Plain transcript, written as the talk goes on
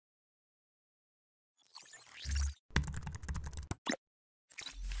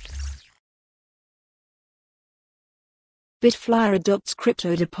BitFlyer adopts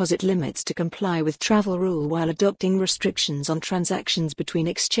crypto deposit limits to comply with travel rule while adopting restrictions on transactions between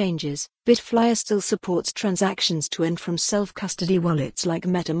exchanges. BitFlyer still supports transactions to and from self-custody wallets like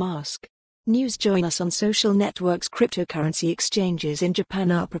MetaMask. News. Join us on social networks. Cryptocurrency exchanges in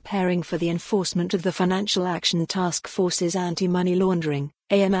Japan are preparing for the enforcement of the Financial Action Task Force's anti-money laundering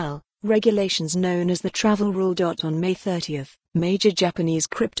 (AML) regulations known as the travel rule. On May 30, major Japanese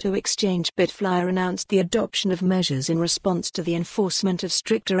crypto exchange BitFlyer announced the adoption of measures in response to the enforcement of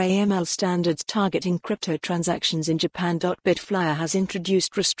stricter AML standards targeting crypto transactions in Japan. BitFlyer has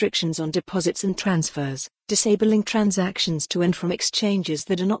introduced restrictions on deposits and transfers, disabling transactions to and from exchanges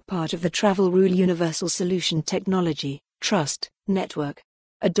that are not part of the travel rule universal solution technology, trust, network.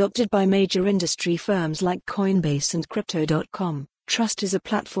 Adopted by major industry firms like Coinbase and Crypto.com. Trust is a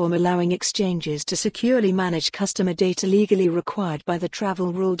platform allowing exchanges to securely manage customer data legally required by the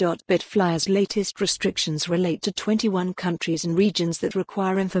travel rule. BitFlyer's latest restrictions relate to 21 countries and regions that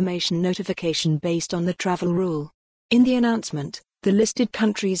require information notification based on the travel rule. In the announcement, the listed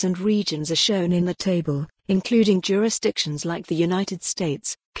countries and regions are shown in the table, including jurisdictions like the United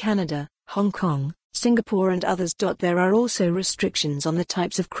States, Canada, Hong Kong, Singapore and others. There are also restrictions on the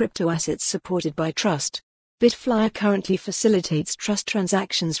types of crypto assets supported by Trust. BitFlyer currently facilitates trust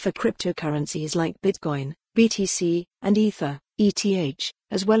transactions for cryptocurrencies like Bitcoin, BTC, and Ether, ETH,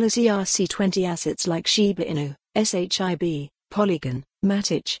 as well as ERC20 assets like Shiba Inu, SHIB, Polygon,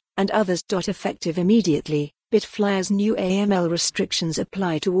 Matic, and others. Effective immediately, BitFlyer's new AML restrictions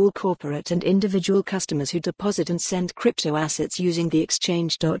apply to all corporate and individual customers who deposit and send crypto assets using the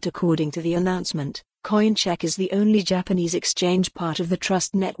exchange. According to the announcement, CoinCheck is the only Japanese exchange part of the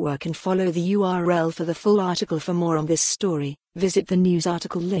Trust network, and follow the URL for the full article. For more on this story, visit the news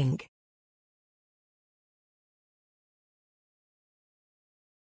article link.